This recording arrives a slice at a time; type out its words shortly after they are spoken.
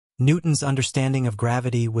Newton's understanding of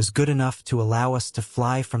gravity was good enough to allow us to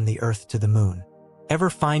fly from the Earth to the Moon. Ever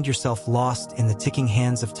find yourself lost in the ticking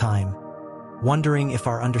hands of time, wondering if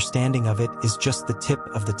our understanding of it is just the tip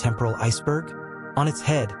of the temporal iceberg? On its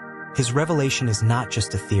head, his revelation is not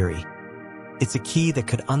just a theory. It's a key that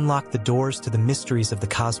could unlock the doors to the mysteries of the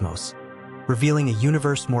cosmos, revealing a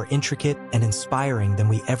universe more intricate and inspiring than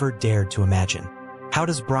we ever dared to imagine. How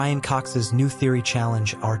does Brian Cox's new theory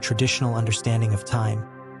challenge our traditional understanding of time?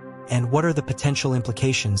 And what are the potential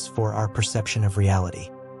implications for our perception of reality?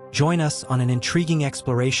 Join us on an intriguing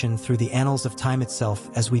exploration through the annals of time itself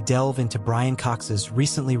as we delve into Brian Cox's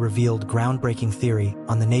recently revealed groundbreaking theory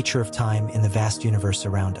on the nature of time in the vast universe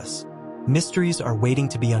around us. Mysteries are waiting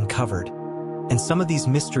to be uncovered, and some of these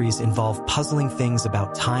mysteries involve puzzling things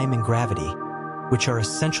about time and gravity, which are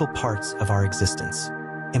essential parts of our existence.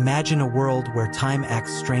 Imagine a world where time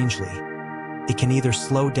acts strangely. It can either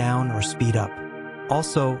slow down or speed up.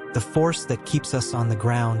 Also, the force that keeps us on the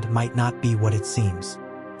ground might not be what it seems.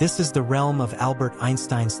 This is the realm of Albert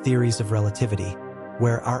Einstein's theories of relativity,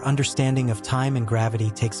 where our understanding of time and gravity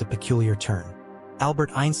takes a peculiar turn. Albert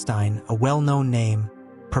Einstein, a well-known name,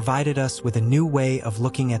 provided us with a new way of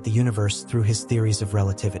looking at the universe through his theories of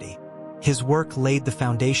relativity. His work laid the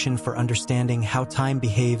foundation for understanding how time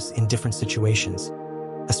behaves in different situations,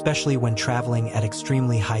 especially when traveling at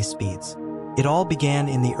extremely high speeds. It all began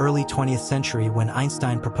in the early 20th century when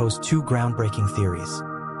Einstein proposed two groundbreaking theories: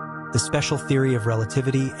 the special theory of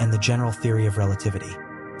relativity and the general theory of relativity.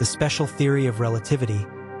 The special theory of relativity,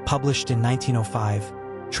 published in 1905,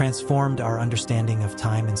 transformed our understanding of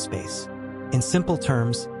time and space. In simple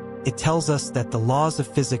terms, it tells us that the laws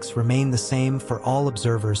of physics remain the same for all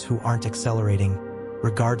observers who aren't accelerating,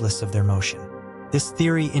 regardless of their motion. This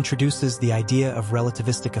theory introduces the idea of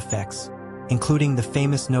relativistic effects, including the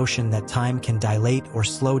famous notion that time can dilate or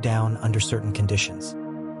slow down under certain conditions.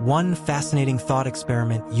 One fascinating thought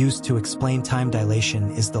experiment used to explain time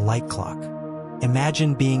dilation is the light clock.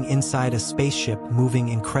 Imagine being inside a spaceship moving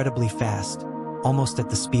incredibly fast, almost at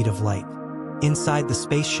the speed of light. Inside the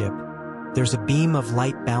spaceship, there's a beam of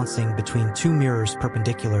light bouncing between two mirrors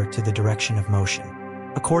perpendicular to the direction of motion.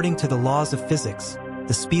 According to the laws of physics,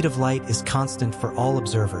 the speed of light is constant for all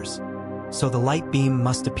observers, so the light beam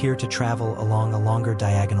must appear to travel along a longer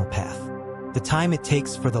diagonal path. The time it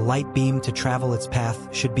takes for the light beam to travel its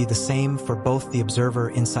path should be the same for both the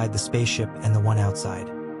observer inside the spaceship and the one outside.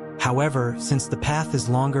 However, since the path is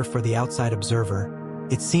longer for the outside observer,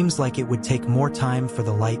 it seems like it would take more time for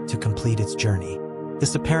the light to complete its journey.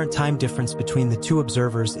 This apparent time difference between the two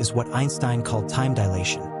observers is what Einstein called time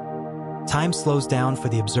dilation. Time slows down for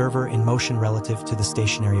the observer in motion relative to the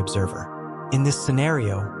stationary observer. In this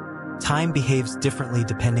scenario, time behaves differently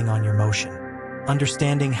depending on your motion.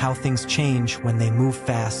 Understanding how things change when they move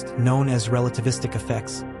fast, known as relativistic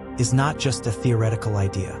effects, is not just a theoretical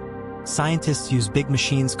idea. Scientists use big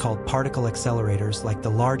machines called particle accelerators like the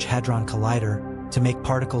Large Hadron Collider to make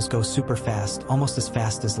particles go super fast, almost as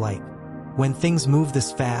fast as light. When things move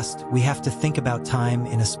this fast, we have to think about time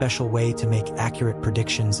in a special way to make accurate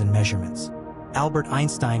predictions and measurements. Albert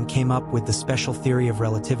Einstein came up with the special theory of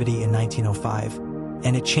relativity in 1905,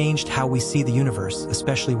 and it changed how we see the universe,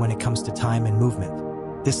 especially when it comes to time and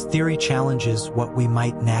movement. This theory challenges what we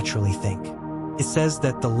might naturally think. It says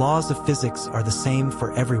that the laws of physics are the same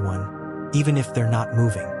for everyone, even if they're not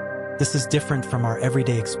moving. This is different from our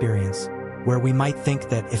everyday experience, where we might think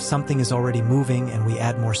that if something is already moving and we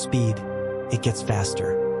add more speed, it gets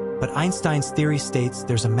faster. But Einstein's theory states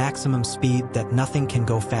there's a maximum speed that nothing can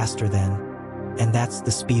go faster than, and that's the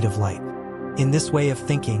speed of light. In this way of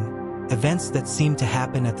thinking, events that seem to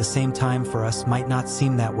happen at the same time for us might not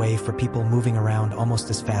seem that way for people moving around almost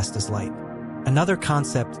as fast as light. Another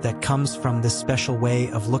concept that comes from this special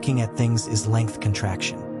way of looking at things is length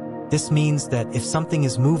contraction. This means that if something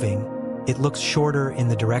is moving, it looks shorter in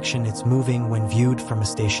the direction it's moving when viewed from a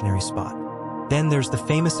stationary spot. Then there's the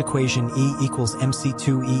famous equation E equals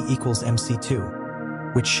mc2 E equals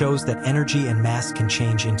mc2, which shows that energy and mass can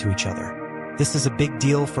change into each other. This is a big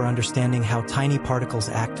deal for understanding how tiny particles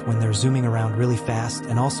act when they're zooming around really fast,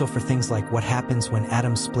 and also for things like what happens when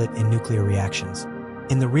atoms split in nuclear reactions.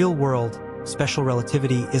 In the real world, special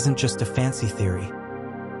relativity isn't just a fancy theory.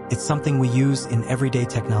 It's something we use in everyday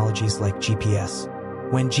technologies like GPS.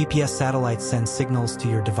 When GPS satellites send signals to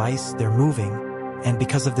your device, they're moving, and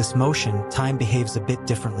because of this motion, time behaves a bit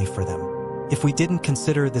differently for them. If we didn't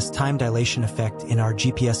consider this time dilation effect in our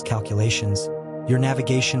GPS calculations, your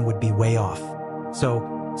navigation would be way off.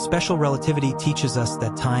 So, special relativity teaches us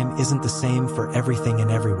that time isn't the same for everything and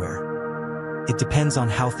everywhere. It depends on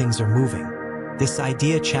how things are moving. This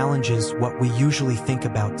idea challenges what we usually think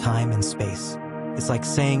about time and space. It's like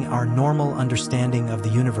saying our normal understanding of the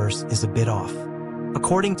universe is a bit off.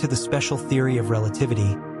 According to the special theory of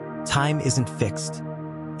relativity, time isn't fixed.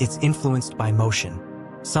 It's influenced by motion.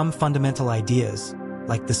 Some fundamental ideas,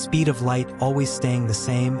 like the speed of light always staying the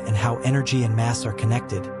same and how energy and mass are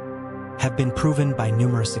connected, have been proven by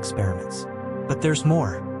numerous experiments. But there's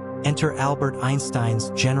more. Enter Albert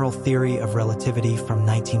Einstein's general theory of relativity from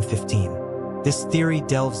 1915. This theory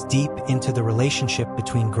delves deep into the relationship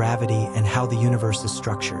between gravity and how the universe is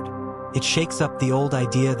structured. It shakes up the old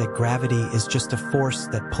idea that gravity is just a force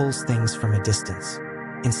that pulls things from a distance.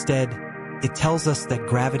 Instead, it tells us that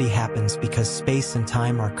gravity happens because space and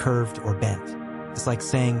time are curved or bent. It's like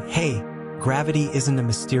saying, hey, gravity isn't a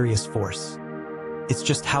mysterious force. It's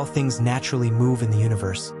just how things naturally move in the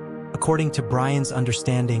universe. According to Brian's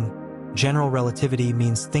understanding, general relativity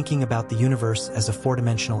means thinking about the universe as a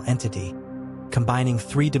four-dimensional entity, combining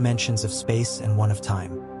 3 dimensions of space and 1 of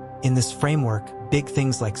time. In this framework, big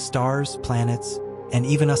things like stars, planets, and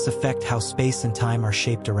even us affect how space and time are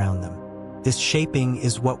shaped around them. This shaping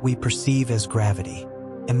is what we perceive as gravity.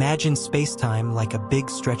 Imagine space-time like a big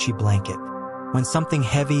stretchy blanket. When something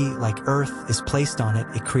heavy, like Earth, is placed on it,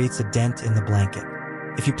 it creates a dent in the blanket.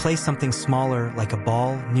 If you place something smaller, like a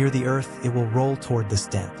ball, near the Earth, it will roll toward this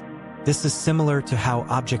dent. This is similar to how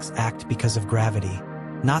objects act because of gravity.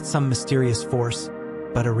 Not some mysterious force,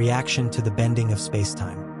 but a reaction to the bending of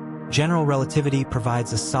space-time. General relativity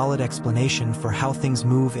provides a solid explanation for how things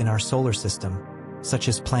move in our solar system, such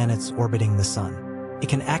as planets orbiting the sun. It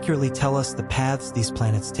can accurately tell us the paths these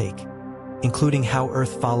planets take, including how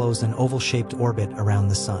Earth follows an oval-shaped orbit around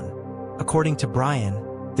the sun. According to Brian,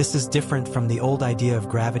 this is different from the old idea of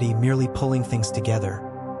gravity merely pulling things together,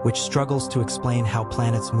 which struggles to explain how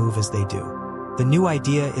planets move as they do. The new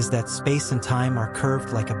idea is that space and time are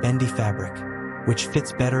curved like a bendy fabric, which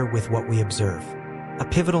fits better with what we observe. A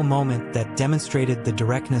pivotal moment that demonstrated the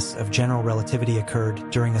directness of general relativity occurred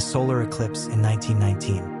during a solar eclipse in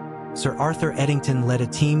 1919. Sir Arthur Eddington led a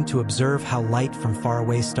team to observe how light from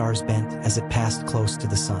faraway stars bent as it passed close to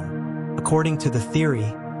the sun. According to the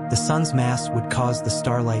theory, the sun's mass would cause the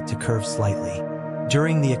starlight to curve slightly.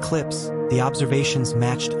 During the eclipse, the observations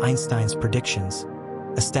matched Einstein's predictions,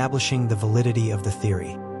 establishing the validity of the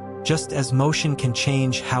theory. Just as motion can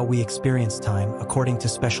change how we experience time, according to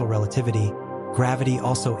special relativity, gravity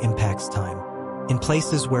also impacts time. In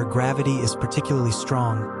places where gravity is particularly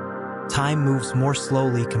strong, time moves more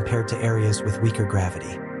slowly compared to areas with weaker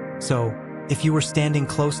gravity. So, if you were standing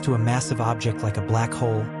close to a massive object like a black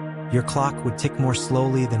hole, your clock would tick more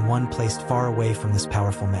slowly than one placed far away from this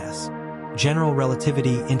powerful mass. General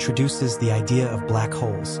relativity introduces the idea of black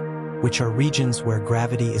holes, which are regions where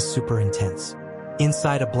gravity is super intense.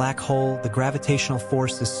 Inside a black hole, the gravitational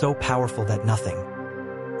force is so powerful that nothing,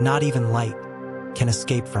 not even light, can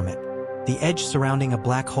escape from it. The edge surrounding a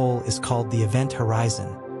black hole is called the event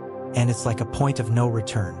horizon, and it's like a point of no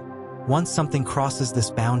return. Once something crosses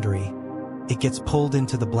this boundary, it gets pulled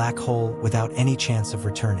into the black hole without any chance of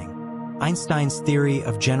returning. Einstein's theory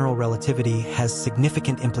of general relativity has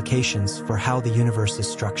significant implications for how the universe is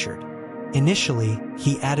structured. Initially,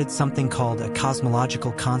 he added something called a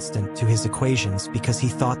cosmological constant to his equations because he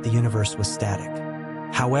thought the universe was static.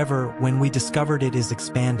 However, when we discovered it is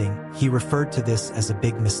expanding, he referred to this as a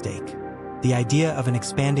big mistake. The idea of an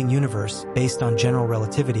expanding universe based on general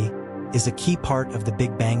relativity is a key part of the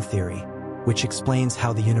Big Bang theory, which explains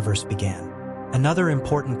how the universe began. Another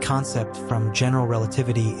important concept from general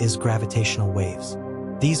relativity is gravitational waves.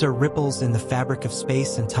 These are ripples in the fabric of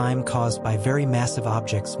space and time caused by very massive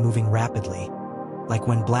objects moving rapidly, like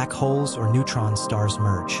when black holes or neutron stars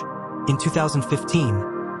merge. In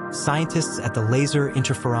 2015, scientists at the Laser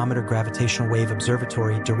Interferometer Gravitational Wave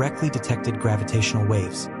Observatory directly detected gravitational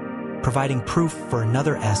waves, providing proof for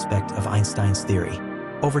another aspect of Einstein's theory.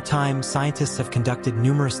 Over time, scientists have conducted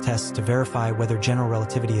numerous tests to verify whether general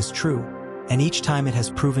relativity is true, and each time it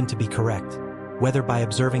has proven to be correct, whether by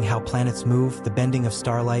observing how planets move, the bending of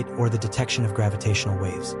starlight, or the detection of gravitational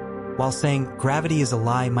waves. While saying gravity is a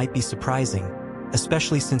lie might be surprising,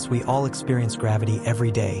 especially since we all experience gravity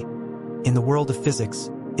every day, in the world of physics,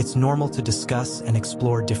 it's normal to discuss and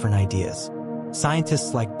explore different ideas.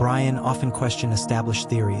 Scientists like Brian often question established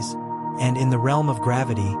theories, and in the realm of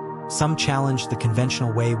gravity, some challenge the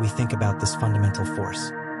conventional way we think about this fundamental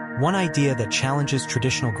force. One idea that challenges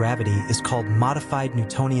traditional gravity is called modified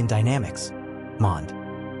Newtonian dynamics, MOND,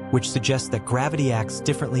 which suggests that gravity acts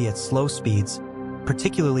differently at slow speeds,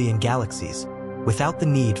 particularly in galaxies, without the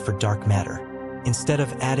need for dark matter. Instead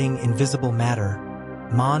of adding invisible matter,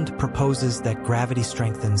 MOND proposes that gravity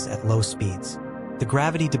strengthens at low speeds. The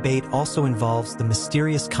gravity debate also involves the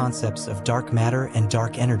mysterious concepts of dark matter and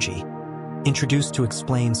dark energy, introduced to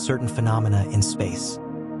explain certain phenomena in space.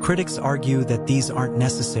 Critics argue that these aren't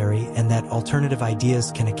necessary and that alternative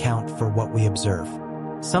ideas can account for what we observe.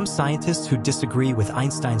 Some scientists who disagree with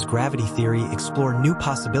Einstein's gravity theory explore new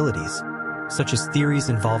possibilities, such as theories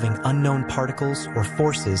involving unknown particles or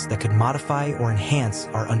forces that could modify or enhance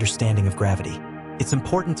our understanding of gravity. It's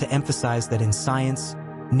important to emphasize that in science,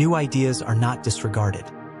 new ideas are not disregarded.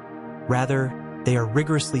 Rather, they are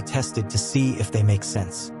rigorously tested to see if they make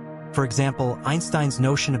sense. For example, Einstein's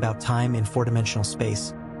notion about time in four-dimensional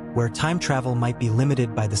space, where time travel might be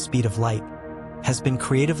limited by the speed of light, has been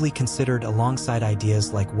creatively considered alongside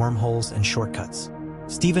ideas like wormholes and shortcuts.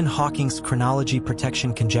 Stephen Hawking's chronology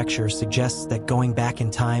protection conjecture suggests that going back in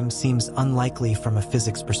time seems unlikely from a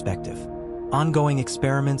physics perspective. Ongoing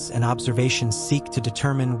experiments and observations seek to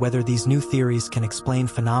determine whether these new theories can explain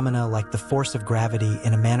phenomena like the force of gravity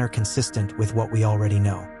in a manner consistent with what we already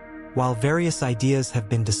know. While various ideas have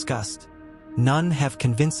been discussed, none have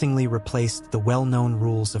convincingly replaced the well-known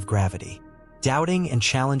rules of gravity. Doubting and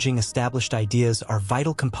challenging established ideas are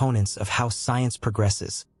vital components of how science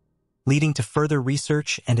progresses, leading to further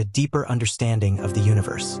research and a deeper understanding of the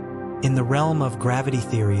universe. In the realm of gravity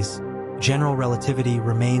theories, general relativity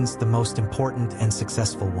remains the most important and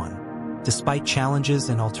successful one. Despite challenges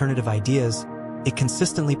and alternative ideas, it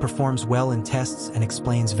consistently performs well in tests and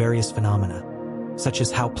explains various phenomena, such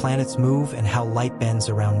as how planets move and how light bends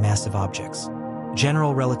around massive objects.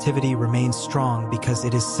 General relativity remains strong because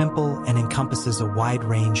it is simple and encompasses a wide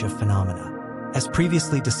range of phenomena. As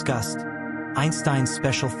previously discussed, Einstein's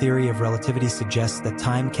special theory of relativity suggests that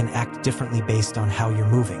time can act differently based on how you're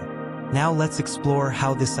moving. Now let's explore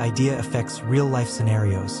how this idea affects real-life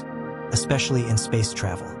scenarios, especially in space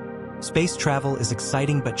travel. Space travel is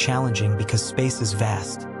exciting but challenging because space is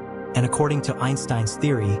vast, and according to Einstein's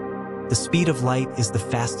theory, the speed of light is the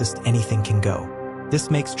fastest anything can go.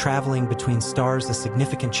 This makes traveling between stars a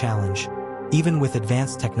significant challenge, even with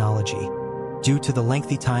advanced technology, due to the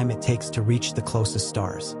lengthy time it takes to reach the closest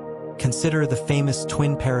stars. Consider the famous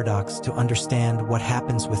twin paradox to understand what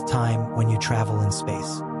happens with time when you travel in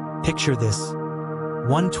space. Picture this.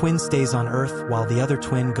 One twin stays on Earth while the other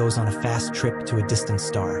twin goes on a fast trip to a distant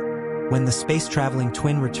star. When the space-traveling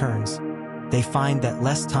twin returns, they find that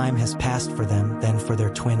less time has passed for them than for their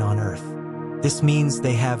twin on Earth. This means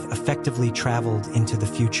they have effectively traveled into the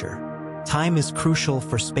future. Time is crucial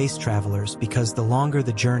for space travelers because the longer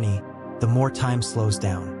the journey, the more time slows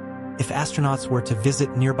down. If astronauts were to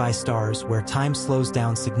visit nearby stars where time slows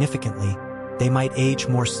down significantly, they might age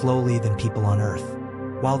more slowly than people on Earth.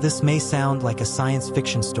 While this may sound like a science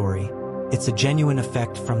fiction story, it's a genuine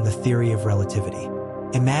effect from the theory of relativity.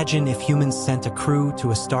 Imagine if humans sent a crew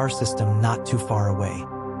to a star system not too far away.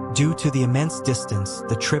 Due to the immense distance,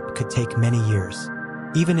 the trip could take many years.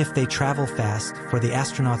 Even if they travel fast, for the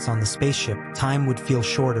astronauts on the spaceship, time would feel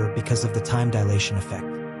shorter because of the time dilation effect.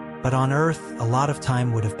 But on Earth, a lot of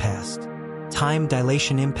time would have passed. Time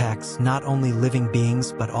dilation impacts not only living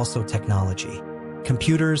beings but also technology.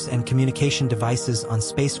 Computers and communication devices on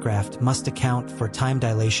spacecraft must account for time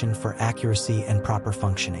dilation for accuracy and proper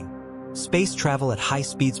functioning. Space travel at high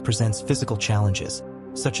speeds presents physical challenges,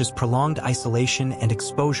 such as prolonged isolation and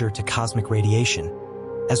exposure to cosmic radiation,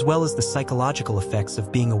 as well as the psychological effects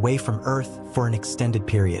of being away from Earth for an extended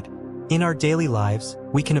period. In our daily lives,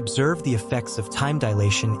 we can observe the effects of time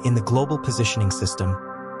dilation in the Global Positioning System,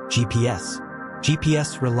 GPS.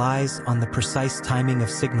 GPS relies on the precise timing of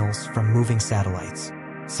signals from moving satellites.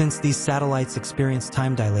 Since these satellites experience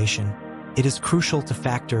time dilation, it is crucial to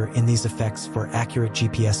factor in these effects for accurate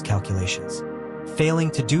GPS calculations. Failing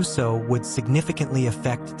to do so would significantly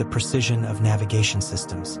affect the precision of navigation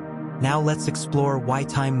systems. Now let's explore why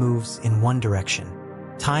time moves in one direction.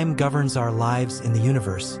 Time governs our lives in the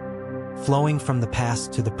universe, flowing from the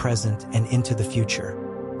past to the present and into the future.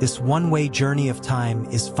 This one-way journey of time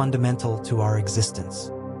is fundamental to our existence.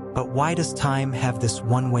 But why does time have this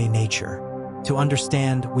one-way nature? To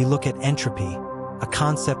understand, we look at entropy, a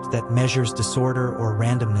concept that measures disorder or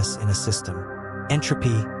randomness in a system.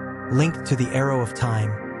 Entropy, linked to the arrow of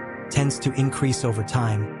time, tends to increase over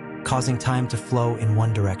time, causing time to flow in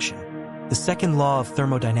one direction. The second law of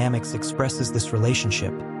thermodynamics expresses this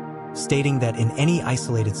relationship, stating that in any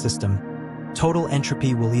isolated system, total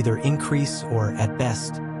entropy will either increase or, at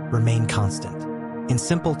best, remain constant. In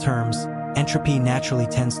simple terms, entropy naturally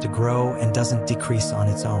tends to grow and doesn't decrease on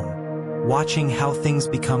its own. Watching how things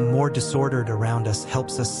become more disordered around us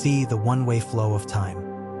helps us see the one-way flow of time.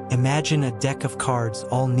 Imagine a deck of cards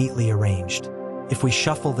all neatly arranged. If we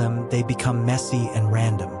shuffle them, they become messy and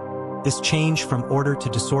random. This change from order to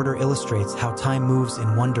disorder illustrates how time moves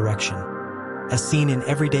in one direction, as seen in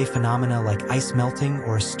everyday phenomena like ice melting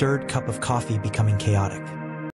or a stirred cup of coffee becoming chaotic.